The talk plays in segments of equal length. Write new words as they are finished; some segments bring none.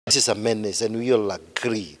This is a menace, and we all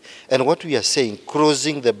agree. And what we are saying,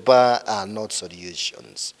 closing the bar are not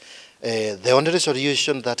solutions. The only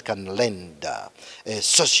solution that can lend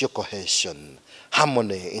social cohesion,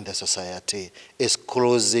 harmony in the society, is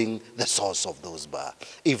closing the source of those bars.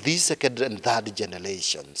 If these second and third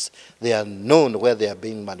generations, they are known where they are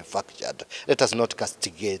being manufactured, let us not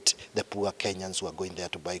castigate the poor Kenyans who are going there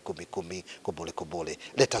to buy kumi, kubole.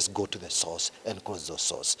 Let us go to the source and close those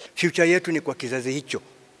source. Future yetu ni kwa kizazi hicho,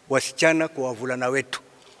 wasichana kwa wavulana wetu.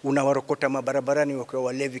 Unawarokota mabarabarani wakiwa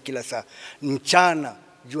walevi kila saa. Mchana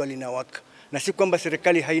jua linawaka. Na si kwamba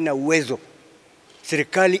serikali haina uwezo.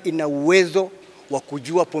 Serikali ina uwezo wa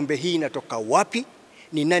kujua pombe hii inatoka wapi,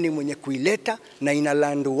 ni nani mwenye kuileta, na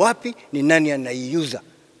inalandu wapi, ni nani anaiuza.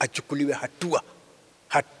 Achukuliwe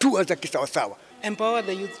hatua za kisawasawa. Empower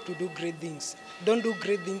the youth to do great things. Don't do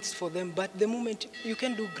great things for them, but the moment you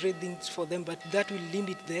can do great things for them, but that will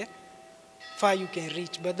limit the far you can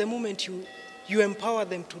reach. But the moment you empower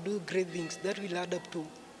them to do great things, that will add up to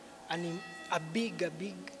a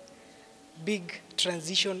big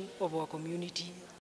transition of our community.